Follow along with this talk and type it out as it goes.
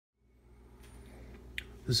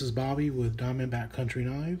This is Bobby with Diamondback Country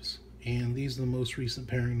Knives, and these are the most recent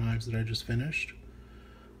paring knives that I just finished.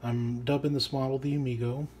 I'm dubbing this model the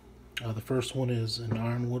Amigo. The first one is an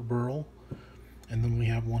ironwood burl, and then we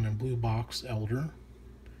have one in blue box elder,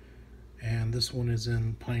 and this one is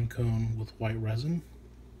in pine cone with white resin.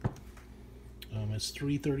 It's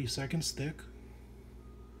 3/32 thick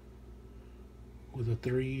with a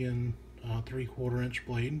 3 3/4 inch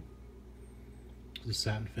blade. The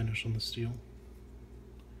satin finish on the steel.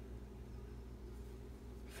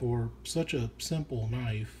 For such a simple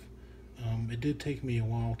knife, it did take me a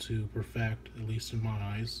while to perfect, at least in my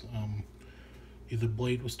eyes. Either the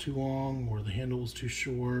blade was too long, or the handle was too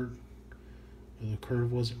short, or the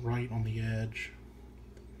curve wasn't right on the edge.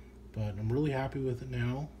 But I'm really happy with it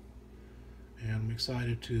now, and I'm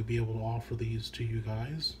excited to be able to offer these to you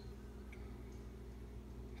guys.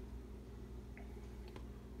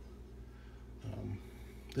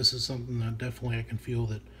 This is something that definitely I can feel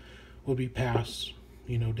that will be passed,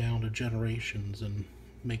 down to generations and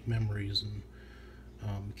make memories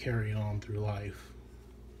and carry on through life,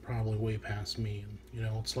 probably way past me.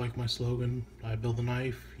 And it's like my slogan: I build the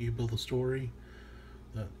knife, you build the story.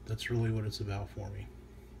 That's really what it's about for me.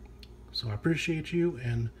 So I appreciate you,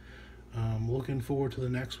 and looking forward to the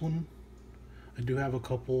next one. I do have a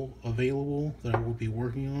couple available that I will be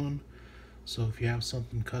working on, so if you have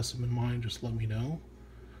something custom in mind, just let me know.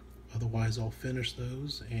 Otherwise, I'll finish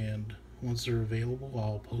those, and once they're available,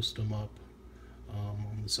 I'll post them up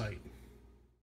on the site.